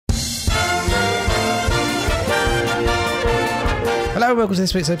Hello and welcome to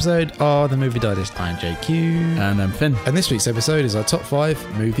this week's episode of the Movie Digest. I'm JQ. And I'm Finn. And this week's episode is our top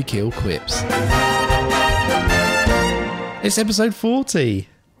 5 movie kill quips. It's episode 40.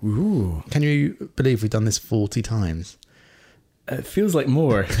 Ooh. Can you believe we've done this 40 times? It feels like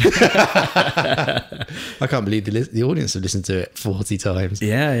more. I can't believe the audience have listened to it 40 times.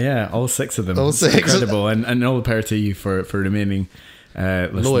 Yeah. All 6 of them. All 6. Incredible. And all the power to you for remaining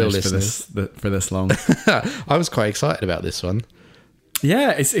loyal listeners for this long. I was quite excited about this one.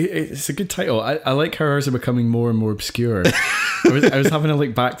 Yeah, it's a good title. I like how ours are becoming more and more obscure. I was having a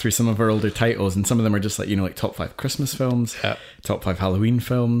look back through some of our older titles, and some of them are just like, like top 5 Christmas films, top 5 Halloween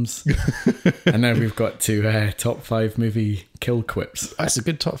films, and now we've got to top 5 movie kill quips. That's a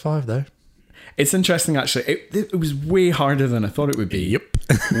good top 5 though. It's interesting actually. It was way harder than I thought it would be. Yep.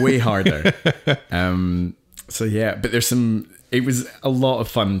 Way harder. So yeah, but it was a lot of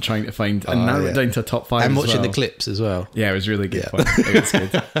fun trying to find and narrow it down to a top 5 and as watching well. the clips as well. Yeah, it was really good fun. It was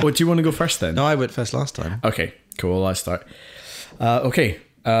good. Oh, do you want to go first then? No, I went first last time. Okay, cool. I'll start.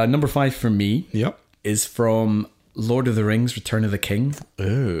 Number 5 for me is from Lord of the Rings, Return of the King.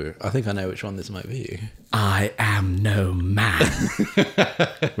 Oh, I think I know which one this might be. I am no man.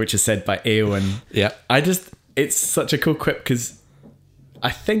 Which is said by Eowyn. Yeah. It's such a cool quip because I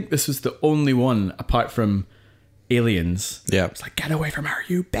think this was the only one apart from Aliens. Yeah. It's like, get away from her,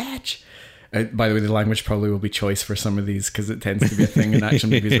 you bitch. By the way, the language probably will be choice for some of these because it tends to be a thing in action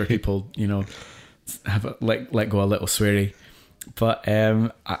movies where people, have let go a little sweary. But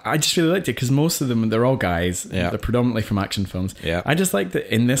I just really liked it because most of them, they're all guys. Yeah. They're predominantly from action films. Yeah. I just like that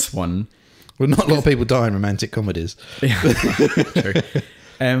in this one. Well, not a lot of people die in romantic comedies. Yeah, true.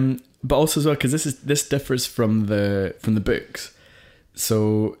 But also as well because this differs from the books.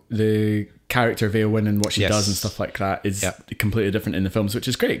 So the character of Eowyn and what she does and stuff like that is completely different in the films, which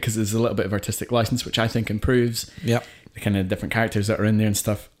is great because there's a little bit of artistic license, which I think improves the kind of different characters that are in there and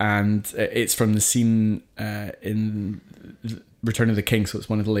stuff. And it's from the scene in Return of the King, so it's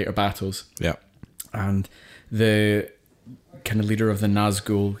one of the later battles. Yeah. And the kind of leader of the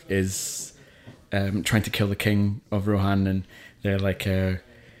Nazgul is trying to kill the king of Rohan, and they're like,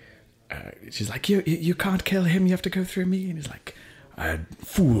 she's like, you can't kill him, you have to go through me. And he's like,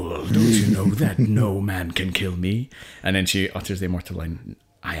 fool, don't you know that no man can kill me? And then she utters the immortal line,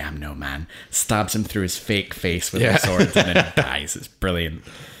 I am no man, stabs him through his fake face with her sword, and then he dies. It's brilliant.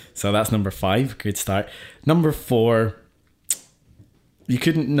 So that's number 5. Good start. Number 4, you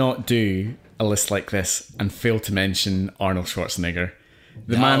couldn't not do a list like this and fail to mention Arnold Schwarzenegger.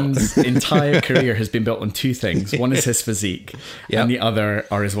 The man's entire career has been built on 2 things. One is his physique, and the other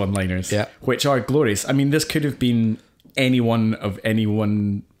are his one-liners, which are glorious. I mean, this could have been any one of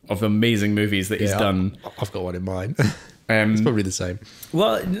the amazing movies that he's done. I've got one in mind. It's probably the same.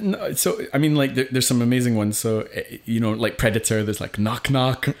 Well, no, so I mean, like there's some amazing ones. So like Predator, there's like knock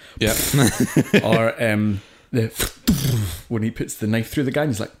knock, or when he puts the knife through the guy,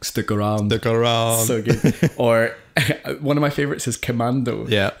 and he's like stick around, so good. Or one of my favorites is Commando.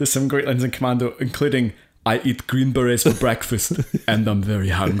 Yeah, there's some great lines in Commando, including I eat green berets for breakfast and I'm very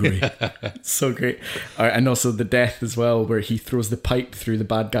hungry. So great. And also the death as well, where he throws the pipe through the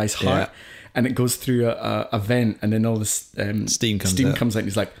bad guy's heart and it goes through a vent, and then all this steam comes out and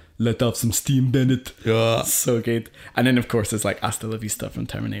he's like, let off some steam, Bennett. So good. And then of course there's like Hasta La Vista from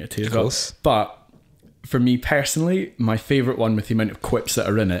Terminator 2 as well. But for me personally, my favourite one with the amount of quips that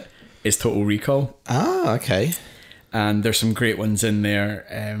are in it is Total Recall. Ah, okay. And there's some great ones in there,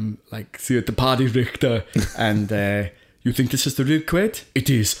 like see at the party, Richter, and you think this is the real quid? It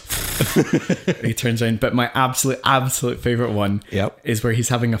is. He turns around. But my absolute favourite one is where he's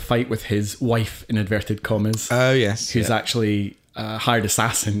having a fight with his wife, in inverted commas. Oh, yes. Who's actually a hired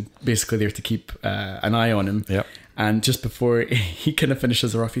assassin, basically there to keep an eye on him. Yep. And just before he kind of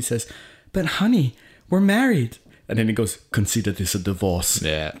finishes her off, he says, but honey, we're married. And then he goes, consider this a divorce.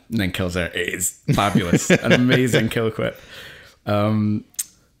 Yeah. And then kills her. It is fabulous. An amazing kill quip.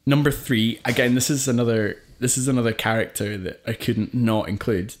 Number 3, again, this is another character that I couldn't not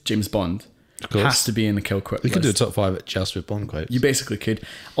include. James Bond. Of course. Has to be in the kill quip We could do a list. top 5 just with Bond quotes. You basically could.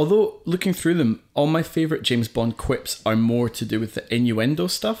 Although, looking through them, all my favourite James Bond quips are more to do with the innuendo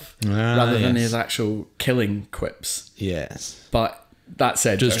stuff rather than his actual killing quips. Yes. But that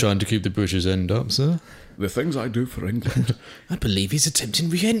said... Just trying to keep the British end up, sir. The things I do for England. I believe he's attempting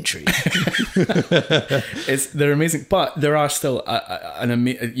re-entry. They're amazing, but there are still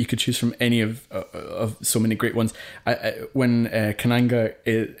you could choose from any of so many great ones. When Kananga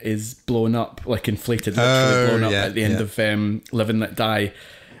is blown up, like inflated, literally blown up at the end of Live and Let Die,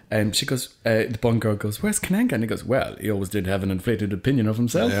 she goes, the Bond girl goes, "Where's Kananga?" And he goes, "Well, he always did have an inflated opinion of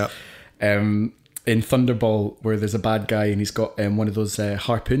himself." Yeah. in Thunderball, where there's a bad guy and he's got one of those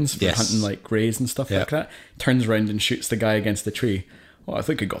harpoons for hunting like rays and stuff like that, turns around and shoots the guy against the tree. Oh, I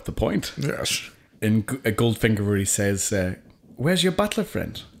think I got the point. Yes. In Goldfinger, where he says, "Where's your butler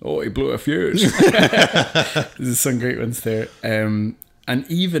friend?" Oh, he blew a fuse. There's some great ones there. And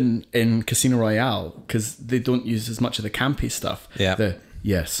even in Casino Royale, because they don't use as much of the campy stuff. Yeah.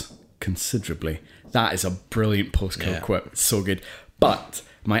 Yes, considerably. That is a brilliant post-kill quip. So good. But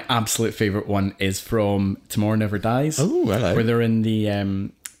my absolute favourite one is from Tomorrow Never Dies. Oh, hello. Where they're in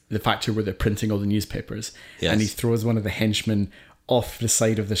the factory where they're printing all the newspapers. Yes. And he throws one of the henchmen off the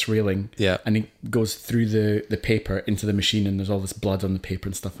side of this railing. Yeah. And he goes through the paper into the machine, and there's all this blood on the paper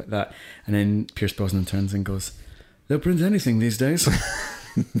and stuff like that. And then Pierce Brosnan turns and goes, "They'll print anything these days."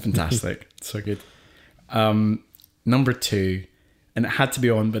 Fantastic. So good. Number 2, and it had to be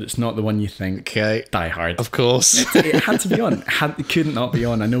on, but it's not the one you think. Okay. Die Hard. Of course. It had to be on. It couldn't not be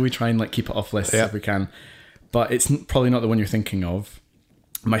on. I know we try and like keep it off lists if we can, but it's probably not the one you're thinking of.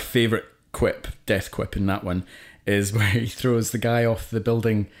 My favourite quip, death quip in that one, is where he throws the guy off the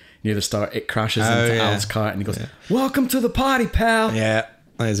building near the start. It crashes into Al's car and he goes, "Welcome to the party, pal." Yeah,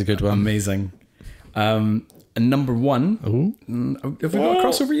 that is a good one. Amazing. And number 1, have we got a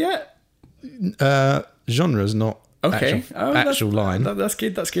crossover yet? Genre's not Okay. actual line. That's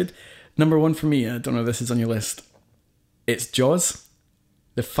good. That's good. Number 1 for me, I don't know if this is on your list. It's Jaws.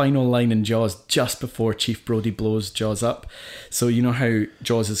 The final line in Jaws, just before Chief Brody blows Jaws up. So you know how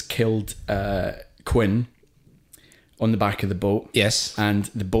Jaws has killed Quinn on the back of the boat? Yes. And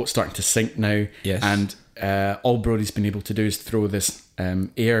the boat's starting to sink now. Yes. And all Brody's been able to do is throw this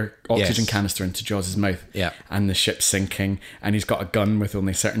air oxygen canister into Jaws' mouth. Yeah. And the ship's sinking, and he's got a gun with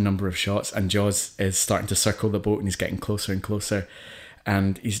only a certain number of shots, and Jaws is starting to circle the boat, and he's getting closer and closer.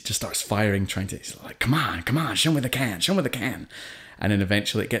 And he just starts firing, he's like, come on, show me the can. And then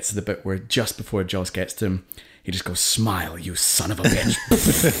eventually it gets to the bit where just before Jaws gets to him, he just goes, "Smile, you son of a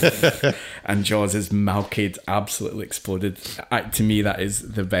bitch." And Jaws' mouthcade absolutely exploded. To me, that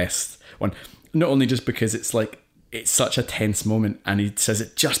is the best one. Not only just because it's such a tense moment, and he says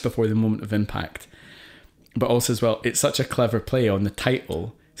it just before the moment of impact, but also as well, it's such a clever play on the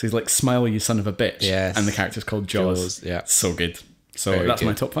title. So he's like, "Smile, you son of a bitch." Yes. And the character's called Jaws. Yeah. So good. So Very that's good.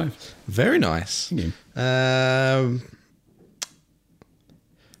 my top 5. Very nice. Thank you.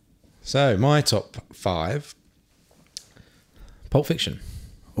 So my top 5. Pulp Fiction.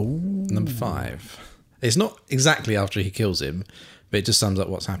 Ooh. Number 5. It's not exactly after he kills him, but it just sums up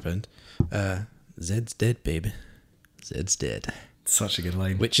what's happened. Zed's dead, baby. Zed's dead. Such a good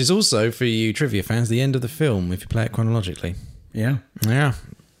line. Which is also, for you trivia fans, the end of the film, if you play it chronologically. Yeah. Yeah.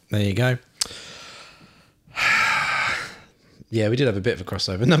 There you go. Yeah, we did have a bit of a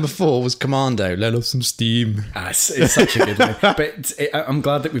crossover. Number 4 was Commando. Let off some steam. It's such a good line. But I'm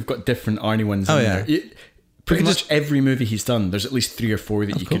glad that we've got different Arnie ones in there. Pretty much every movie he's done, there's at least 3 or 4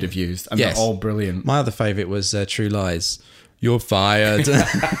 that you could have used, and they're all brilliant. My other favourite was True Lies. You're fired.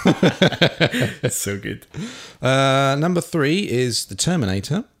 It's so good. Number 3 is The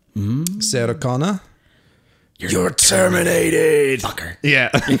Terminator. Sarah Connor. You're terminated. Fucker.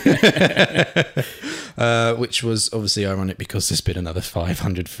 Yeah. Which was obviously ironic because there's been another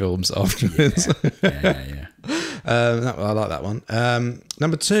 500 films afterwards. Yeah. I like that one.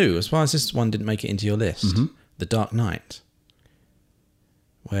 Number 2, as far as this one didn't make it into your list, The Dark Knight,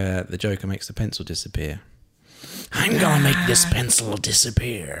 where the Joker makes the pencil disappear. I'm gonna make this pencil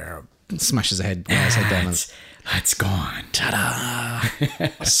disappear. Smashes his head down. It's gone. Ta-da!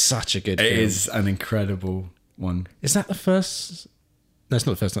 Such a good film. It is an incredible one. Is that the first? No, it's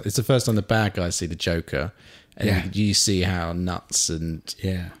not the first time. It's the first time the bad guys see the Joker, and you see how nuts and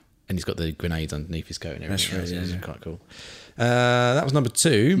he's got the grenades underneath his coat and everything. That's right. It's quite cool. That was number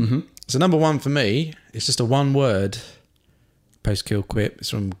 2. So number 1 for me, it's just a one-word post-kill quip. It's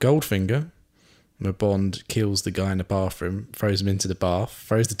from Goldfinger, where Bond kills the guy in the bathroom, throws him into the bath,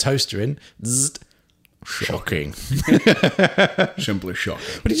 throws the toaster in. Zzz, shocking. Simply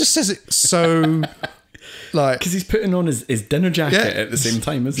shocking. But he just says it so... Because he's putting on his dinner jacket at the same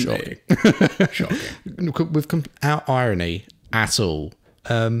time, isn't he? Shocking. Without irony at all.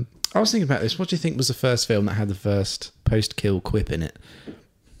 I was thinking about this. What do you think was the first film that had the first post-kill quip in it?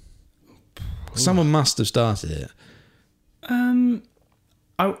 Someone must have started it. I'm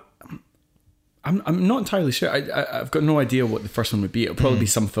not entirely sure. I've got no idea what the first one would be. It'll probably be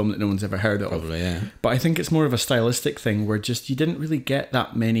some film that no one's ever heard of. Probably, yeah. But I think it's more of a stylistic thing where just you didn't really get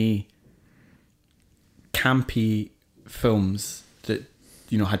that many campy films that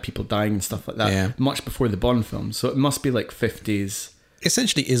had people dying and stuff like that much before the Bond films. So it must be like 50s.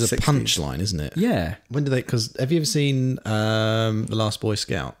 Essentially is a 60s. punchline, isn't it? Yeah. When do they? Because have you ever seen The Last Boy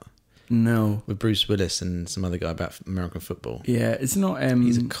Scout? No. with Bruce Willis and some other guy about American football. Yeah, it's not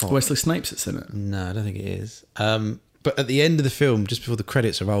He's a cop. Wesley Snipes that's in it. No, I don't think it is. But at the end of the film, just before the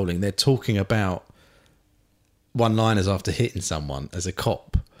credits are rolling, they're talking about one-liners after hitting someone as a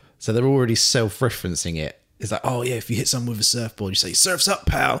cop. So they're already self-referencing it. It's like, oh yeah, if you hit someone with a surfboard, you say, "Surf's up,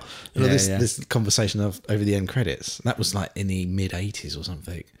 pal." You know, this conversation of over the end credits. That was like in the mid-80s or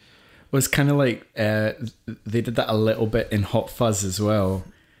something. Well, it's kind of like they did that a little bit in Hot Fuzz as well.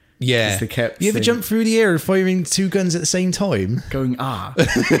 Yeah. They kept you ever saying, jump through the air and firing two guns at the same time? going,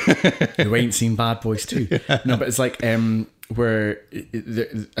 you ain't seen Bad Boys 2. No, but it's like where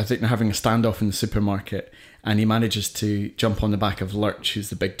I think they're having a standoff in the supermarket, and he manages to jump on the back of Lurch, who's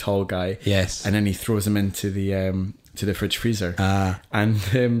the big tall guy. Yes. And then he throws him into the fridge freezer. And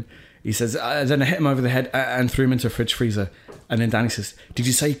he says, then I hit him over the head and threw him into a fridge freezer. And then Danny says, "Did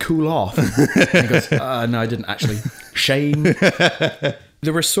you say cool off?" And he goes, "No, I didn't actually." Shame.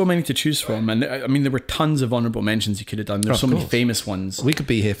 There were so many to choose from, and I mean, there were tons of honourable mentions you could have done. There's so many famous ones. We could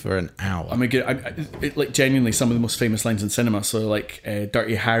be here for an hour. I mean, like genuinely, some of the most famous lines in cinema. So, like,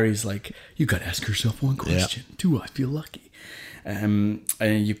 Dirty Harry's like, "You got to ask yourself one question: Do I feel lucky?" And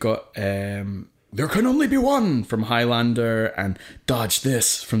you've got "There can only be one" from Highlander, and "Dodge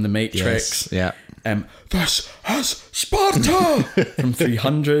this" from The Matrix. Yes, yeah. "This is Sparta" from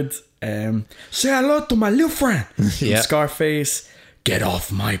 300. "Say hello to my little friend" from Scarface. "Get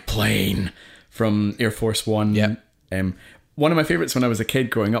off my plane" from Air Force One. Yeah. One of my favourites when I was a kid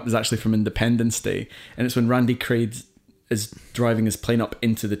growing up was actually from Independence Day, and it's when Randy Quaid is driving his plane up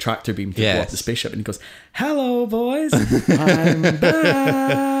into the tractor beam to go up the spaceship, and he goes, "Hello, boys, I'm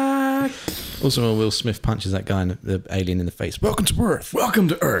back." Also, when Will Smith punches that guy, the alien, in the face. "Welcome to Earth." Welcome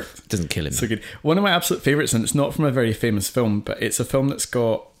to Earth. Doesn't kill him. So good. One of my absolute favourites, and it's not from a very famous film, but it's a film that's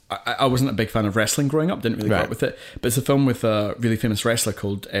got... I wasn't a big fan of wrestling growing up, didn't really go up with it, but it's a film with a really famous wrestler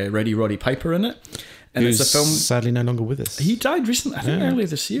called Roddy Piper in it. And Who's it's a film... sadly no longer with us. He died recently, I think earlier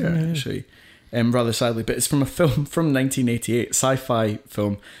this year, actually. Rather sadly, but it's from a film from 1988, sci-fi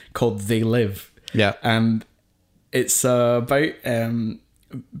film called They Live. Yeah. And it's about...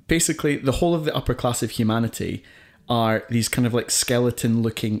 basically, the whole of the upper class of humanity are these kind of like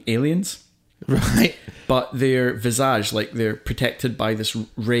skeleton-looking aliens. Right. But their visage, like they're protected by this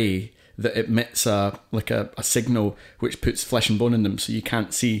ray that emits a signal which puts flesh and bone in them, so you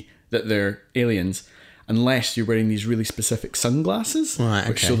can't see that they're aliens unless you're wearing these really specific sunglasses,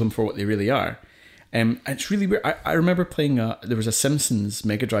 which show them for what they really are. It's really weird. I remember playing there was a Simpsons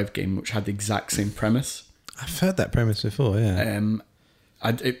Mega Drive game which had the exact same premise. I've heard that premise before, yeah.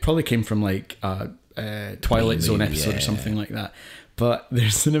 It probably came from like Twilight Zone episode or something like that. But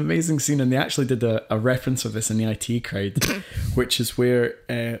there's an amazing scene, and they actually did a reference of this in the IT crowd, which is where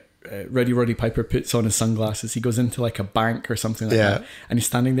Roddy Piper puts on his sunglasses. He goes into like a bank or something like that, and he's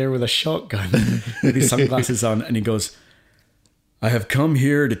standing there with a shotgun with his sunglasses on, and he goes, "I have come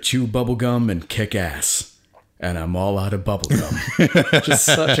here to chew bubblegum and kick ass, and I'm all out of bubblegum." Just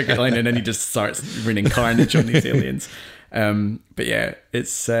such a good line, and then he just starts raining carnage on these aliens. But yeah,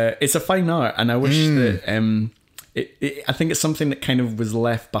 it's a fine art, and I wish that... I think it's something that kind of was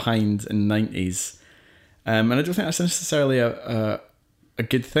left behind in the 90s. And I don't think that's necessarily a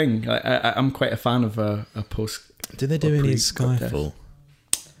good thing. I'm quite a fan of a post... Did they do any Skyfall?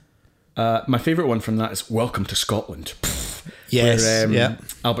 My favourite one from that is Welcome to Scotland. Yes, where,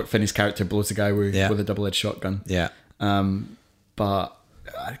 Albert Finney's character blows the guy with a double-edged shotgun. Yeah. But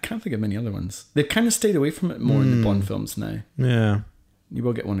I can't think of many other ones. They've kind of stayed away from it more in the Bond films now. Yeah. You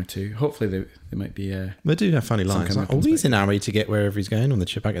will get one or two. Hopefully they might be... they do have funny lines. Like, he's in Army to get wherever he's going on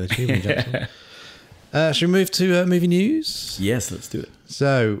the back of the tube. Should we move to movie news? Yes, let's do it.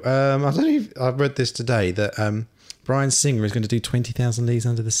 So, I don't know if I read this today that Bryan Singer is going to do 20,000 Leagues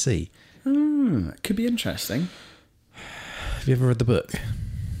Under the Sea. It could be interesting. Have you ever read the book?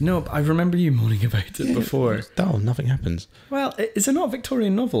 No, but I remember you moaning about it before. It's dull, nothing happens. Well, is it not a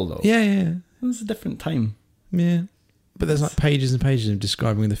Victorian novel, though? Yeah. It's a different time. Yeah. But there's like pages and pages of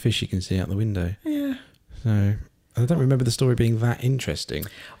describing the fish you can see out the window. Yeah. So I don't remember the story being that interesting.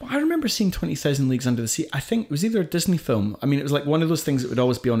 Well, I remember seeing 20,000 Leagues Under the Sea. I think it was either a Disney film. I mean, it was like one of those things that would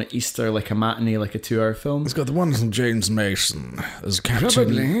always be on at Easter, like a matinee, like a 2-hour film. It's got the one from James Mason as Captain.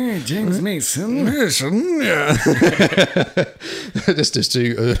 Probably James Mason. Yeah. just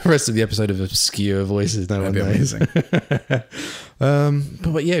do the rest of the episode of obscure voices. No one knows. Amazing.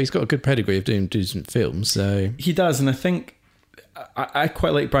 But yeah, he's got a good pedigree of doing decent films. So he does, and I think I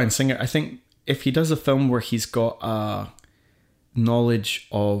quite like Bryan Singer. I think if he does a film where he's got a knowledge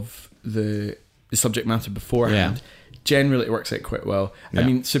of the subject matter beforehand, generally it works out quite well. Yeah. I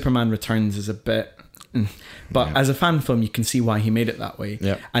mean, Superman Returns is a bit But as a fan film, you can see why he made it that way.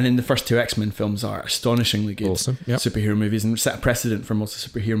 Yep. And then the first two X-Men films are astonishingly good. Awesome. Yep. Superhero movies, and set a precedent for most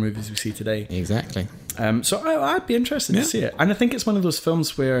of the superhero movies we see today. Exactly. So I'd be interested to see it. And I think it's one of those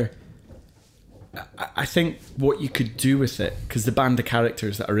films where I think what you could do with it, because the band of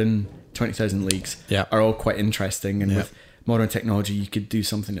characters that are in 20,000 Leagues are all quite interesting, and with modern technology you could do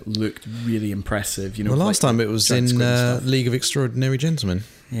something that looked really impressive. You know, Well, last time it was in League of Extraordinary Gentlemen.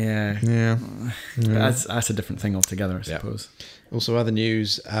 Yeah. That's a different thing altogether, I suppose. Also, other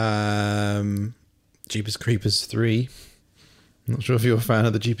news, Jeepers Creepers 3. I'm not sure if you're a fan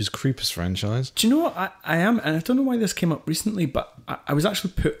of the Jeepers Creepers franchise. Do you know what? I am, and I don't know why this came up recently, but I was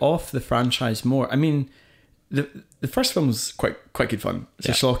actually put off the franchise more. I mean, the first film was quite good fun. It's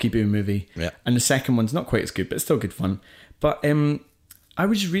a schlocky boom movie. Yeah. And the second one's not quite as good, but it's still good fun. But I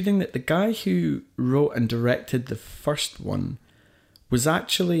was reading that the guy who wrote and directed the first one was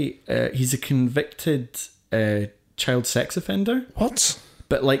actually he's a convicted child sex offender. What?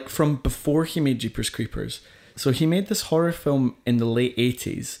 But like from before he made Jeepers Creepers. So he made this horror film in the late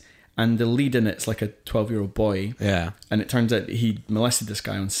 80s, and the lead in it's like a 12-year-old boy. Yeah. And it turns out he molested this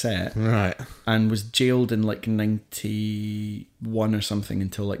guy on set. Right. And was jailed in like 91 or something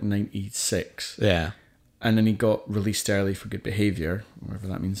until like 96. Yeah. And then he got released early for good behaviour, whatever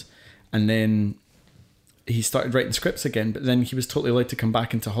that means. And then he started writing scripts again, but then he was totally allowed to come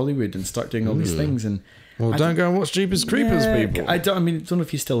back into Hollywood and start doing all these things. And well, don't go and watch Jeepers Creepers, people. I don't know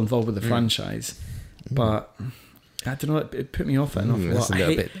if he's still involved with the franchise, but I don't know. It put me off an awful lot.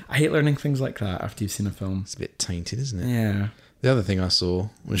 I hate learning things like that after you've seen a film. It's a bit tainted, isn't it? Yeah. The other thing I saw,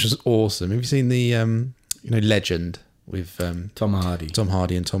 which was awesome. Have you seen the Legend with Tom Hardy? Tom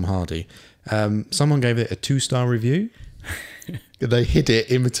Hardy and Tom Hardy. Someone gave it a 2-star review. They hid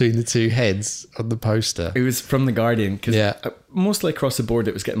it in between the two heads on the poster. It was from The Guardian, because mostly across the board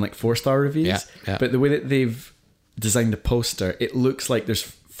it was getting like 4-star reviews. Yeah. But the way that they've designed the poster, it looks like there's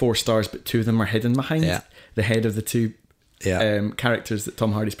 4 stars, but 2 of them are hidden behind the head of the two characters that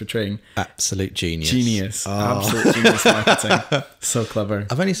Tom Hardy's portraying. Absolute genius. Absolute genius marketing. So clever.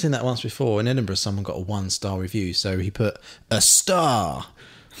 I've only seen that once before. In Edinburgh, someone got a 1-star review, so he put a star.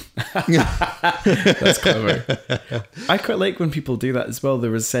 That's clever. I quite like when people do that as well.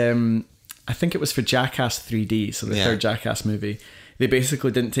 There was I think it was for Jackass 3D, so the third Jackass movie. They basically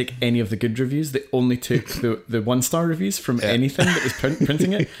didn't take any of the good reviews. They only took the 1-star reviews from anything that was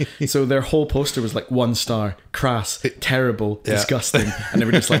printing it. So their whole poster was like 1 star, crass, terrible, disgusting. And they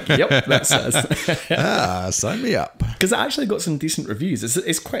were just like, yep, that's us. Sign me up. Because it actually got some decent reviews.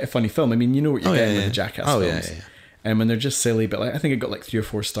 It's quite a funny film. I mean, you know what you're getting with the Jackass films. And they're just silly, but like I think it got like 3 or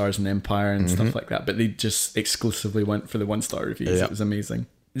 4 stars in Empire and stuff like that. But they just exclusively went for the 1-star reviews. It was amazing.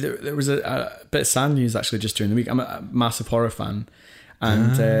 There was a bit of sad news actually just during the week. I'm a massive horror fan,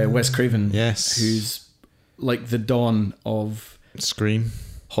 and Wes Craven, who's like the dawn of Scream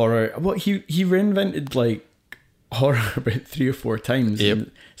horror. Well, he reinvented like horror about 3 or 4 times.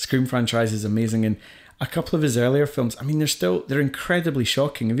 And Scream franchise is amazing, and a couple of his earlier films, I mean, they're incredibly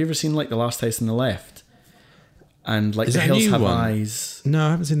shocking. Have you ever seen like The Last House on the Left? And like The Hills Have Eyes. No, I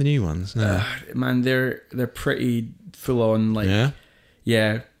haven't seen the new ones. No. Man, they're pretty full on. Like, I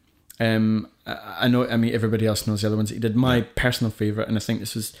know. I mean, everybody else knows the other ones that he did. My personal favorite, and I think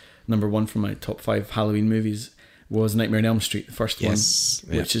this was number 1 for my top 5 Halloween movies, was Nightmare on Elm Street, the first one,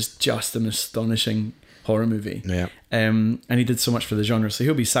 which is just an astonishing horror movie. Yeah. And he did so much for the genre, so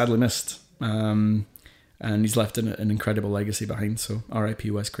he'll be sadly missed. And he's left an incredible legacy behind. So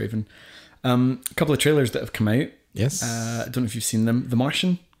R.I.P. Wes Craven. A couple of trailers that have come out. Yes. I don't know if you've seen them. The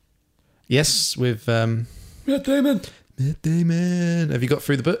Martian. Yes, with Matt Damon. Matt Damon. Have you got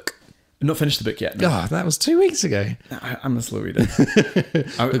through the book? Not finished the book yet. No. Oh, that was 2 weeks ago. I'm a slow reader.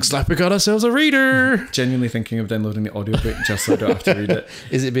 Looks like we got ourselves a reader. Genuinely thinking of downloading the audiobook just so I don't have to read it.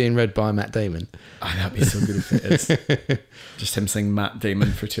 Is it being read by Matt Damon? Oh, that'd be so good if it is. Just him saying Matt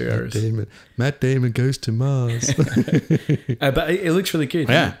Damon for 2 hours. Matt Damon goes to Mars. But it looks really good.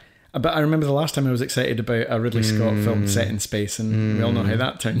 Yeah. But I remember the last time I was excited about a Ridley Scott film set in space, and we all know how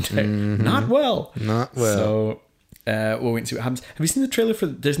that turned out. Not well. So we'll wait and see what happens. Have you seen the trailer for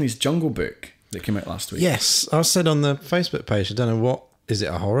Disney's Jungle Book that came out last week? Yes. I said on the Facebook page, I don't know what, is it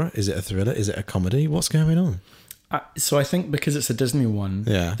a horror? Is it a thriller? Is it a comedy? What's going on? So I think because it's a Disney one,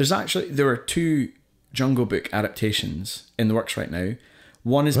 there are 2 Jungle Book adaptations in the works right now.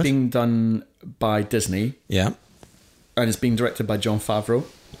 One is being done by Disney. Yeah. And it's being directed by Jon Favreau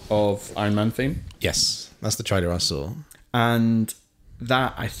of Iron Man fame. Yes, that's the trailer I saw. And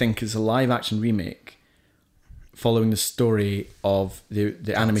that, I think, is a live-action remake following the story of the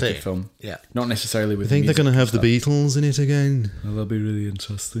animated film. Yeah. Not necessarily with I think they're going to have the Beatles in it again. Well, that'll be really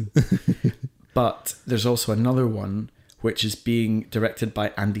interesting. But there's also another one which is being directed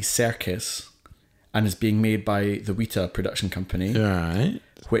by Andy Serkis and is being made by the Weta production company. Right.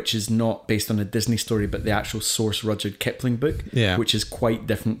 Which is not based on a Disney story, but the actual source Rudyard Kipling book, which is quite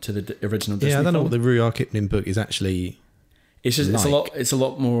different to the original Disney. Yeah, I don't know film. what the Rudyard Kipling book is actually. It's just it's a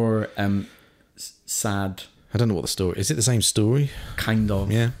lot more sad. I don't know what the story is. It the same story? Kind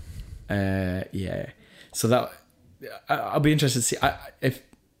of. Yeah. Yeah. So that I'll be interested to see. If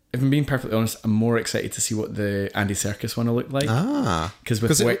I'm being perfectly honest, I'm more excited to see what the Andy Serkis one will look like. Because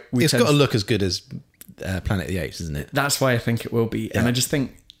it's got to look as good as Planet of the Apes, isn't it? That's why I think it will be, and I just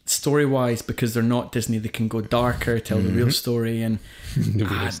think story-wise, because they're not Disney, they can go darker, tell the real story, and the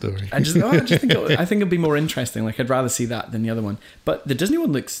real story. I think it'll be more interesting. Like I'd rather see that than the other one. But the Disney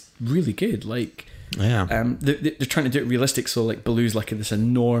one looks really good. Like they're trying to do it realistic. So like Baloo's like this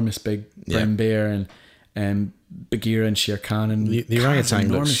enormous big brown bear, and Bagheera and Shere Khan, and the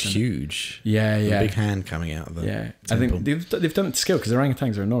orangutan looks huge. Yeah, a big hand coming out of the temple. I think they've done it to scale because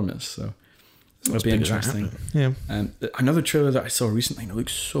orangutans are enormous. So. It'll be interesting. Yeah. Another trailer that I saw recently, and it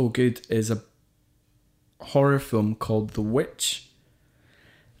looks so good, is a horror film called The Witch.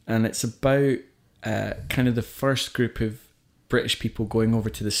 And it's about kind of the first group of British people going over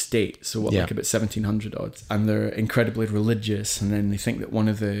to the States. So like about 1700 odds. And they're incredibly religious. And then they think that one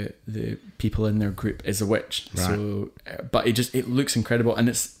of the people in their group is a witch. Right. So, but it looks incredible. And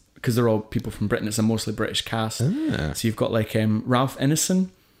it's because they're all people from Britain. It's a mostly British cast. So you've got like Ralph Ineson,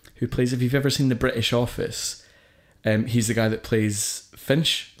 who plays, if you've ever seen The British Office, he's the guy that plays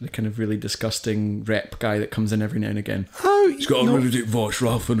Finch, the kind of really disgusting rep guy that comes in every now and again. Oh, he's got a really deep voice,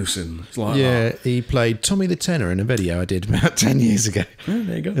 Ralph Ineson. It's like he played Tommy the Tenor in a video I did about 10 years ago. Oh,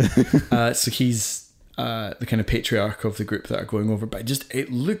 there you go. So he's the kind of patriarch of the group that are going over, but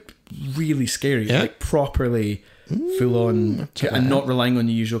it looked really scary, like properly full on, and not relying on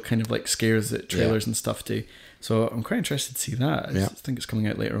the usual kind of like scares that trailers and stuff do. So I'm quite interested to see that. I think it's coming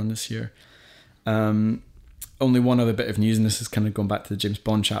out later on this year. Only one other bit of news, and this is kind of going back to the James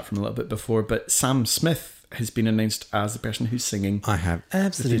Bond chat from a little bit before, but Sam Smith has been announced as the person who's singing. I have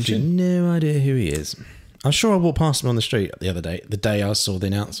absolutely no idea who he is. I'm sure I walked past him on the street the other day, the day I saw the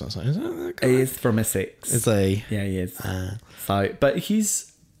announcement. I was like, is that guy? He is from Essex. Is he? Yeah, he is. But I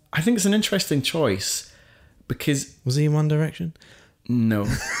think it's an interesting choice because... Was he in One Direction? No.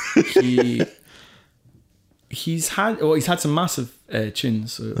 He's had some massive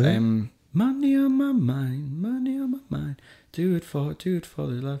tunes. So, money on my mind, do it for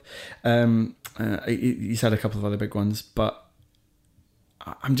the love. He's had a couple of other big ones, but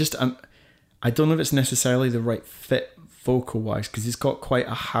I don't know if it's necessarily the right fit vocal wise because he's got quite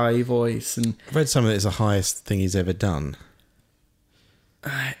a high voice, and I've read some of it is the highest thing he's ever done.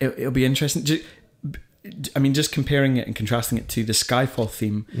 It'll be interesting. I mean, just comparing it and contrasting it to the Skyfall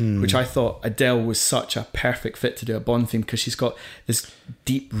theme, which I thought Adele was such a perfect fit to do a Bond theme because she's got this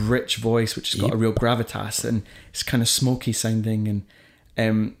deep, rich voice, which has got a real gravitas, and it's kind of smoky sounding,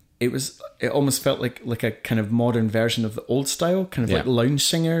 and it almost felt like a kind of modern version of the old style, kind of like lounge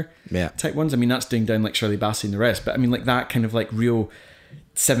singer type ones. I mean, that's doing down like Shirley Bassey and the rest, but I mean, like that kind of like real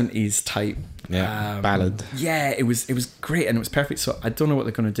 70s type ballad. Yeah, it was great and it was perfect. So I don't know what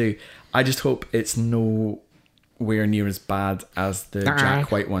they're going to do. I just hope it's nowhere near as bad as the Jack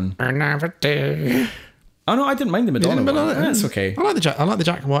White one. I never do. Oh no, I didn't mind the Madonna one. That's okay. I like the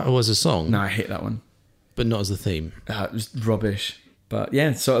Jack White as a song. No, I hate that one, but not as a theme. It was rubbish. But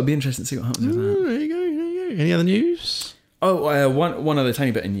yeah, so it'll be interesting to see what happens with that. There you go. Any other news? Oh, one other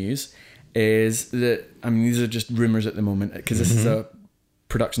tiny bit of news is that, I mean, these are just rumours at the moment because this is a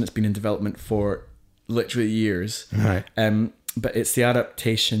production that's been in development for literally years. Right. But it's the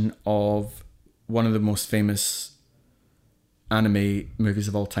adaptation of one of the most famous anime movies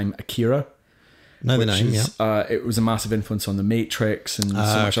of all time, Akira. Know the name, it was a massive influence on The Matrix and so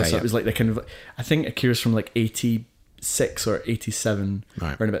much else. So it was like the kind of, I think Akira's from like 86 or 87,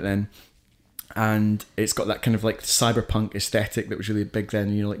 right about then. And it's got that kind of like cyberpunk aesthetic that was really big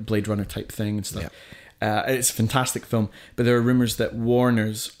then, you know, like Blade Runner type thing and stuff. It's a fantastic film, but there are rumours that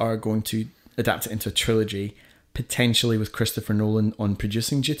Warner's are going to adapt it into a trilogy, potentially with Christopher Nolan on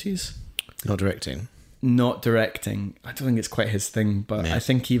producing duties. Not directing. I don't think it's quite his thing, but I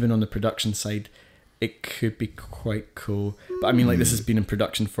think even on the production side, it could be quite cool. But I mean, like, this has been in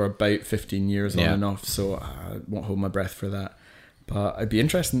production for about 15 years on and off, so I won't hold my breath for that. But it'd be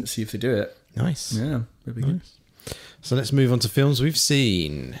interesting to see if they do it. Nice. Yeah, it'd be good. So let's move on to films we've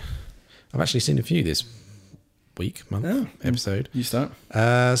seen. I've actually seen a few this month, episode. You start.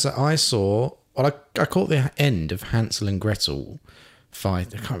 So I saw, I caught the end of Hansel and Gretel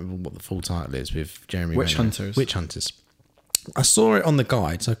fight. I can't remember what the full title is with Jeremy Renner. Witch Hunters. Witch Hunters. I saw it on the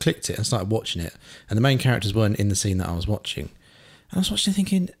guide, so I clicked it and started watching it, and the main characters weren't in the scene that I was watching. And I was watching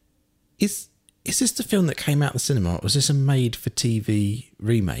thinking, is this the film that came out of the cinema, or was this a made-for-TV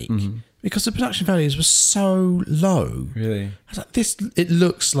remake? Mm-hmm. Because the production values were so low. Really? I was like, it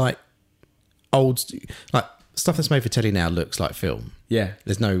looks like old... Like, stuff that's made for telly now looks like film. Yeah.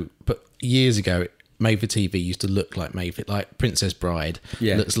 But years ago, made for TV used to look like Princess Bride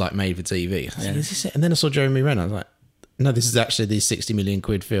looks like made for TV. I was like, is this it? And then I saw Jeremy Renner. I was like, no, this is actually the 60 million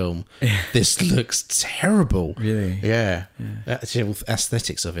quid film. This looks terrible. Really? Yeah. Actually, the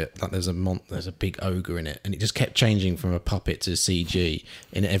aesthetics of it, like there's a big ogre in it, and it just kept changing from a puppet to CG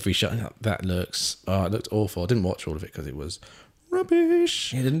in every shot. It looked awful. I didn't watch all of it because it was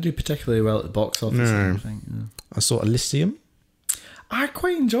rubbish. It didn't do particularly well at the box office. No. I think. No. I saw Elysium. I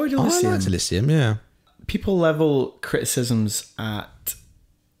quite enjoyed Elysium. I liked Elysium, yeah. People level criticisms at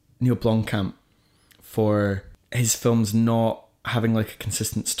Neil Blomkamp for his films not having like a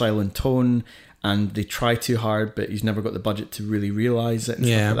consistent style and tone, and they try too hard, but he's never got the budget to really realise it and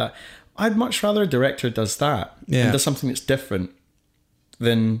stuff like that. I'd much rather a director does that and does something that's different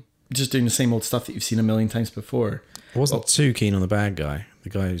than just doing the same old stuff that you've seen a million times before. I wasn't too keen on the bad guy, the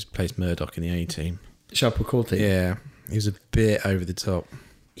guy who plays Murdoch in the A-Team. Chapeau Colte. Yeah, he was a bit over the top.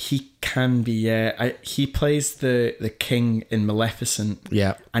 He can be, yeah. He plays the king in Maleficent.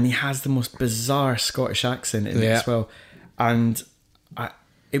 Yeah. And he has the most bizarre Scottish accent in it as well. And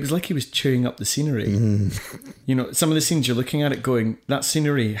it was like he was chewing up the scenery. Mm. You know, some of the scenes you're looking at it going, that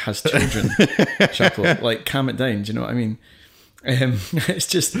scenery has children. Chapeau, like, calm it down. Do you know what I mean? It's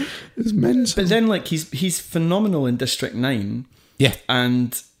just... It's mental. But then, like, he's phenomenal in District 9. Yeah.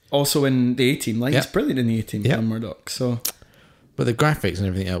 And also in the A-Team. Like, he's brilliant in the A-Team, John Murdoch. So... But the graphics and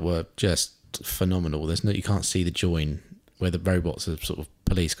everything else were just phenomenal. You can't see the join where the robots are sort of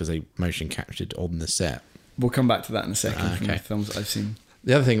police because they motion captured on the set. We'll come back to that in a second from the films that I've seen.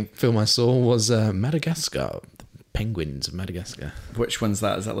 The other film I saw was Madagascar, the Penguins of Madagascar. Which one's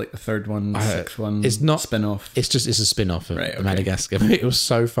that? Is that like the third one, the sixth one? It's not spin-off. It's a spin-off of Madagascar. But it was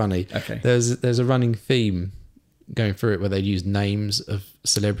so funny. Okay. There's a running theme going through it where they use names of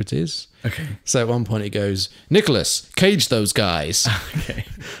celebrities. Okay. So at one point it goes, Nicholas, cage those guys. Okay.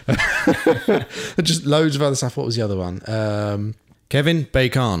 Just loads of other stuff. What was the other one? Kevin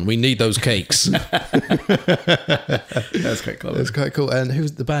Bacon, we need those cakes. That's quite clever. That's quite cool. And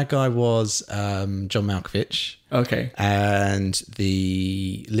the bad guy was John Malkovich. Okay. And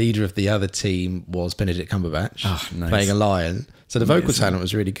the leader of the other team was Benedict Cumberbatch, playing a lion. So the vocal talent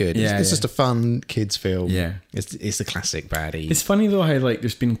was really good. It's just a fun kids film. Yeah. It's the classic baddie. It's funny though how like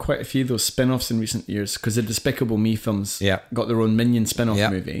there's been quite a few of those spin-offs in recent years because the Despicable Me films got their own Minion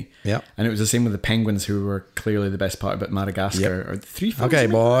spin-off movie. Yeah. And it was the same with the Penguins, who were clearly the best part about Madagascar. Or the three films. Okay,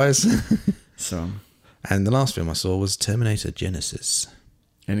 boys. So. And the last film I saw was Terminator Genesis.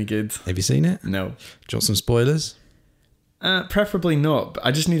 Any good? Have you seen it? No. Do you want some spoilers? Preferably not, but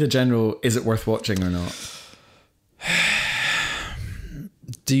I just need a general, is it worth watching or not?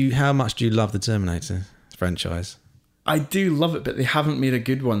 How much do you love the Terminator franchise? I do love it, but they haven't made a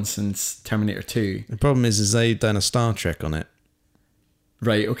good one since Terminator 2. The problem is they've done a Star Trek on it.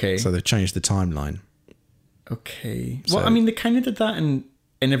 Right, okay. So they've changed the timeline. Okay. Well, I mean, they kind of did that in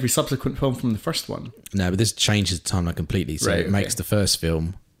every subsequent film from the first one. No, but this changes the timeline completely. So it makes the first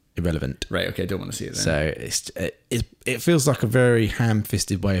film irrelevant. Right, okay, I don't want to see it then. So it feels like a very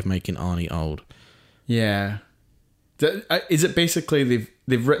ham-fisted way of making Arnie old. Yeah. Is it basically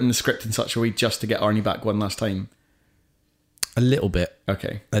they've written the script in such a way just to get Arnie back one last time? A little bit.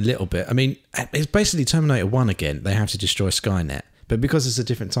 Okay. A little bit. I mean, it's basically Terminator 1 again. They have to destroy Skynet. But because it's a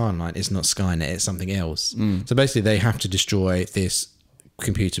different timeline, it's not Skynet, it's something else. So basically they have to destroy this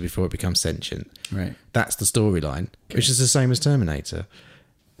computer before it becomes sentient. Right. That's the storyline, which is the same as Terminator.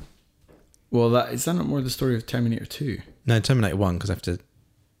 Well, is that not more the story of Terminator 2? No, Terminator 1, because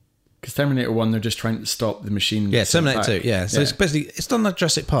Terminator 1, they're just trying to stop the machine. Yeah, Terminator 2, yeah. So it's basically, it's done like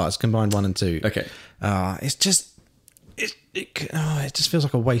Jurassic Park, it's combined 1 and 2. Okay. It's just, it just feels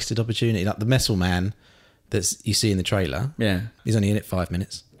like a wasted opportunity. Like the Metal Man that you see in the trailer. Yeah. He's only in it 5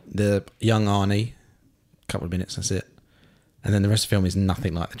 minutes. The young Arnie, a couple of minutes, that's it. And then the rest of the film is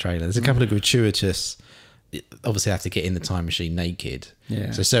nothing like the trailer. There's a couple of gratuitous, obviously have to get in the time machine naked.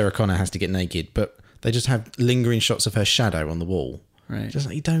 Yeah. So Sarah Connor has to get naked, but they just have lingering shots of her shadow on the wall. Right. Just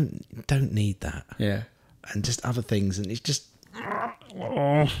like, you don't need that. Yeah. And just other things, and it's just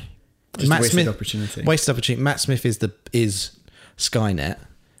wasted opportunity. Wasted opportunity. Matt Smith is Skynet,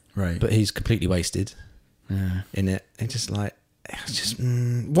 right? But he's completely wasted in it. It's just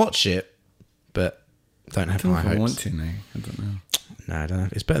watch it, but don't have high hopes. I want to now. I don't know. No, I don't know.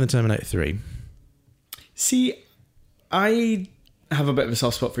 It's better than Terminator 3. See, I have a bit of a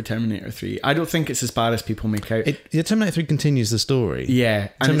soft spot for Terminator 3. I don't think it's as bad as people make out. Terminator 3 continues the story. Yeah,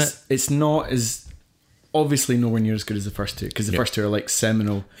 and it's not as... Obviously nowhere near as good as the first two, because the first two are like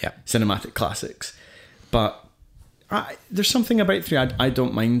seminal cinematic classics. But there's something about 3 I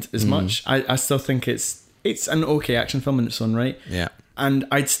don't mind as much. I still think it's an okay action film in its own right. Yeah. And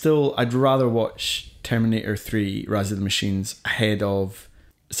I'd rather watch Terminator 3, Rise of the Machines, ahead of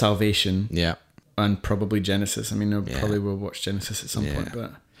Salvation. Yeah. And probably Genesis. I mean, I probably will watch Genesis at some point,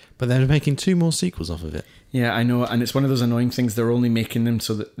 but they're making 2 more sequels off of it. Yeah, I know, and it's one of those annoying things. They're only making them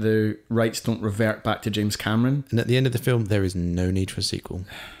so that the rights don't revert back to James Cameron. And at the end of the film, there is no need for a sequel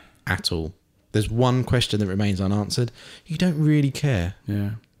at all. There's one question that remains unanswered. You don't really care.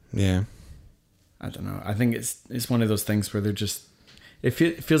 Yeah. Yeah. I don't know. I think it's one of those things where they're just... It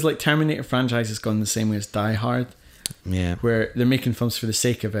feels like Terminator franchise has gone the same way as Die Hard. Yeah. Where they're making films for the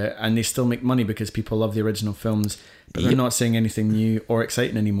sake of it, and they still make money because people love the original films, but they're not saying anything new or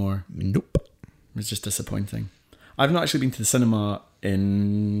exciting anymore. Nope. It's just disappointing. I've not actually been to the cinema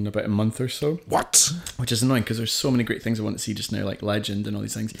in about a month or so. What? Which is annoying because there's so many great things I want to see just now, like Legend and all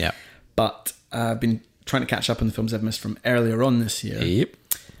these things. Yeah. But I've been trying to catch up on the films I've missed from earlier on this year. Yep.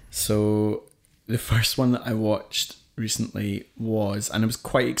 So the first one that I watched recently was, and I was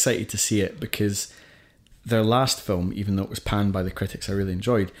quite excited to see it because their last film, even though it was panned by the critics, I really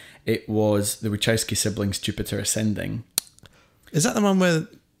enjoyed. It was the Wachowski siblings' Jupiter Ascending. Is that the one where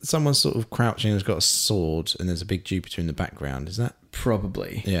someone's sort of crouching and has got a sword and there's a big Jupiter in the background? Is that?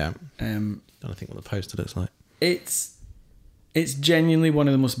 Probably. Yeah. I don't think what the poster looks like. It's genuinely one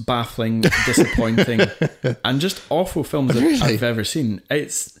of the most baffling, disappointing, and just awful films that I've ever seen.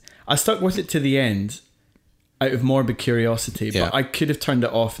 I stuck with it to the end out of morbid curiosity, but I could have turned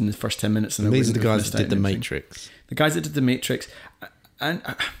it off in the first 10 minutes. And these are the guys that did The Matrix. The guys that did The Matrix. And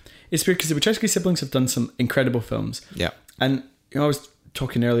it's weird because the Wachowski siblings have done some incredible films. Yeah. And I was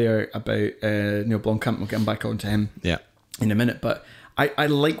talking earlier about Neil Blomkamp. We'll get back on to him in a minute. But I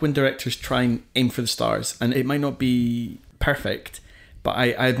like when directors try and aim for the stars. And it might not be perfect, but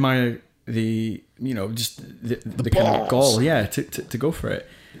I admire the just the kind of gall, to go for it.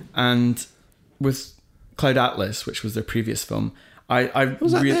 And with Cloud Atlas, which was their previous film, I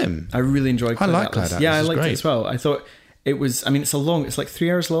really enjoyed Cloud Atlas. Cloud Atlas. Yeah, I liked it as well. I thought it was, it's like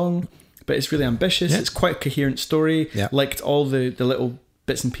 3 hours long, but it's really ambitious. It's quite a coherent story. Liked all the little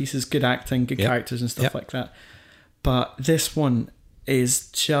bits and pieces, good acting, good characters and stuff like that. But this one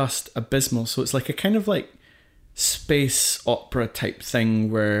is just abysmal. So it's like a kind of like space opera type thing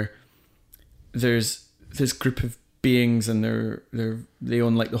where there's this group of beings and they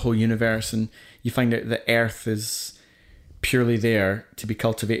own like the whole universe, and you find out that Earth is purely there to be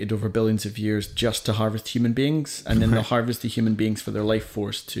cultivated over billions of years just to harvest human beings, and then they'll harvest the human beings for their life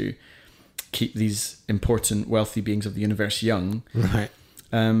force to keep these important wealthy beings of the universe young. Right.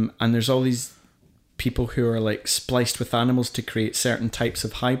 And there's all these people who are like spliced with animals to create certain types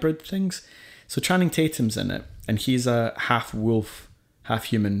of hybrid things. So Channing Tatum's in it, and he's a half wolf, half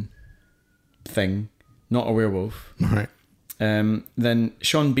human thing, not a werewolf. Right. Then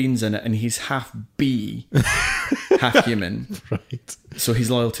Sean Bean's in it, and he's half bee, half human. Right. So he's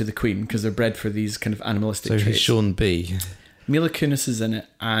loyal to the Queen because they're bred for these kind of animalistic traits. So he's Sean B. Mila Kunis is in it,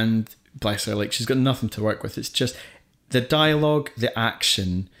 and bless her, like she's got nothing to work with. It's just the dialogue, the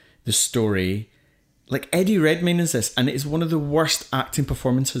action, the story. Like Eddie Redmayne is this, and it is one of the worst acting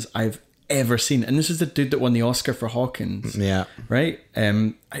performances I've ever seen. And this is the dude that won the Oscar for Hawkins. Yeah. Right?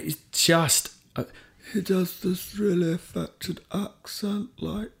 It's just... he does this really affected accent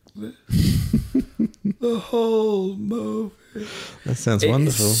like this. The whole movie. That sounds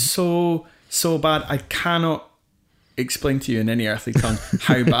wonderful. It's so bad. I cannot explain to you in any earthly tongue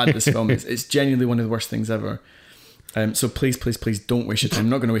how bad this film is. It's genuinely one of the worst things ever. So please don't waste your time. I'm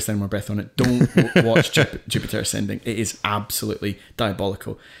not going to waste any more breath on it. Don't watch Jupiter Ascending. It is absolutely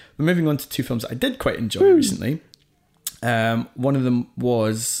diabolical. We're moving on to 2 films that I did quite enjoy recently. One of them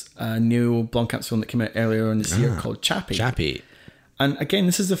was a Neil Blomkamp's film that came out earlier in this year called Chappie. And again,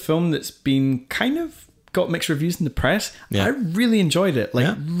 this is a film that's been kind of got mixed reviews in the press. I really enjoyed it.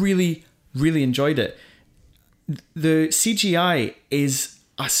 Really, really enjoyed it. The CGI is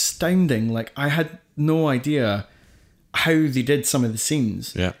astounding. Like, I had no idea how they did some of the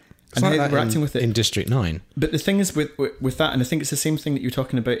scenes. Yeah. And how they were acting with it. In District 9. But the thing is with that, and I think it's the same thing that you're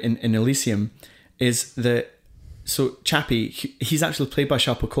talking about in Elysium, is that... So Chappie, he's actually played by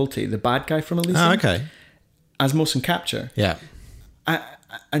Shapel Colte, the bad guy from Elysium. Oh, okay. As motion capture. Yeah. I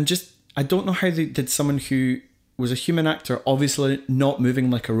don't know how they did someone who was a human actor, obviously not moving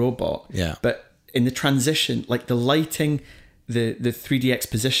like a robot. Yeah. But in the transition, like the lighting, the 3D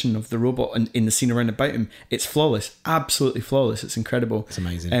exposition of the robot in the scene around about him, it's flawless, absolutely flawless. It's incredible. It's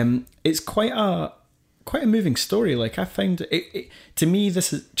amazing. It's quite a moving story. Like, I find it to me,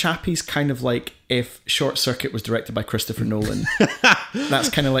 this is Chappie's kind of like if Short Circuit was directed by Christopher Nolan. That's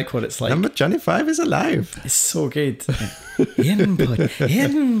kind of like what it's like. Number 25 is alive. It's so good. Input.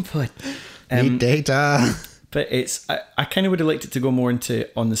 Need data. But I kind of would have liked it to go more into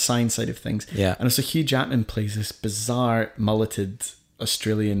on the science side of things. Yeah. And also Hugh Jackman plays this bizarre mulleted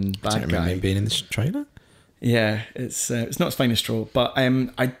Australian bad guy. Him being in this trailer. Yeah, it's not his finest role, but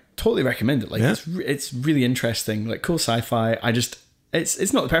I totally recommend it. Like, it's really interesting, like cool sci-fi.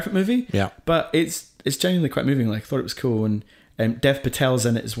 It's not the perfect movie, but it's genuinely quite moving. Like, I thought it was cool, and Dev Patel's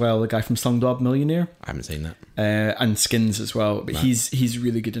in it as well, the guy from Slumdog Millionaire. I haven't seen that. And Skins as well, but he's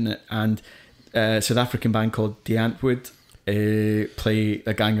really good in it. And South African band called The Antwood play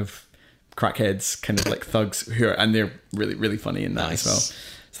a gang of crackheads, kind of like thugs, and they're really, really funny in that as well.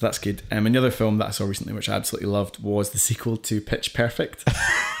 So that's good. And the other film that I saw recently, which I absolutely loved, was the sequel to Pitch Perfect.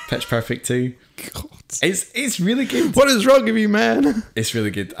 Pitch Perfect 2. God. It's really good. What is wrong with you, man? It's really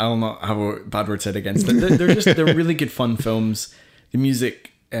good. I'll not have a bad word said against it. They're really good fun films. The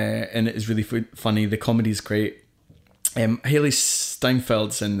music in it is really funny. The comedy is great. Haley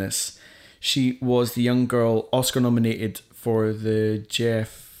Steinfeld's in this. She was the young girl Oscar nominated for the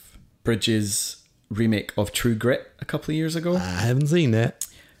Jeff Bridges remake of True Grit a couple of years ago. I haven't seen it.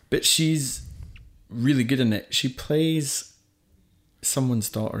 But she's really good in it. She plays someone's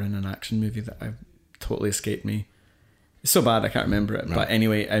daughter in an action movie that totally escaped me. It's so bad I can't remember it. Right. But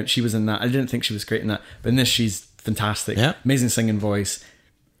anyway, she was in that. I didn't think she was great in that. But in this, she's fantastic. Yeah. Amazing singing voice.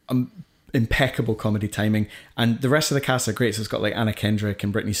 Impeccable comedy timing, and the rest of the cast are great. So it's got like Anna Kendrick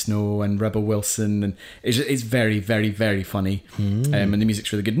and Brittany Snow and Rebel Wilson, and it's very, very, very funny. And the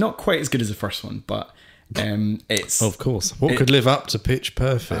music's really good. Not quite as good as the first one, but it's of course. What could live up to Pitch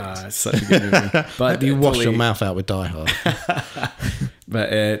Perfect? It's such a good movie. But you wash your mouth out with Die Hard.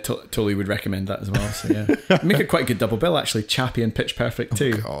 But totally would recommend that as well. So yeah, make it quite a good double bill actually. Chappie and Pitch Perfect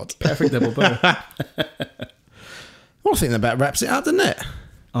too. Oh, God. Perfect double bill. Well, I think that about wraps it up, doesn't it?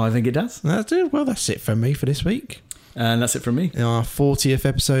 Oh, I think it does. Well, that's it from me for this week. And that's it from me. Our 40th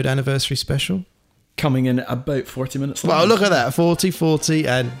episode anniversary special. Coming in about 40 minutes long. Well, look at that. 40,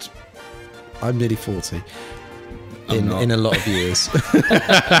 and I'm nearly 40 in a lot of years. Well,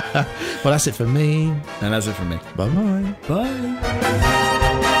 that's it for me. And that's it from me. Bye-bye. Bye.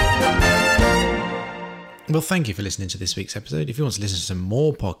 Well, thank you for listening to this week's episode. If you want to listen to some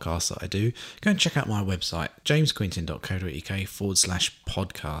more podcasts that I do, go and check out my website,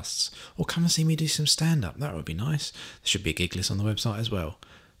 jamesquintin.co.uk/podcasts, or come and see me do some stand-up. That would be nice. There should be a gig list on the website as well.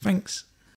 Thanks.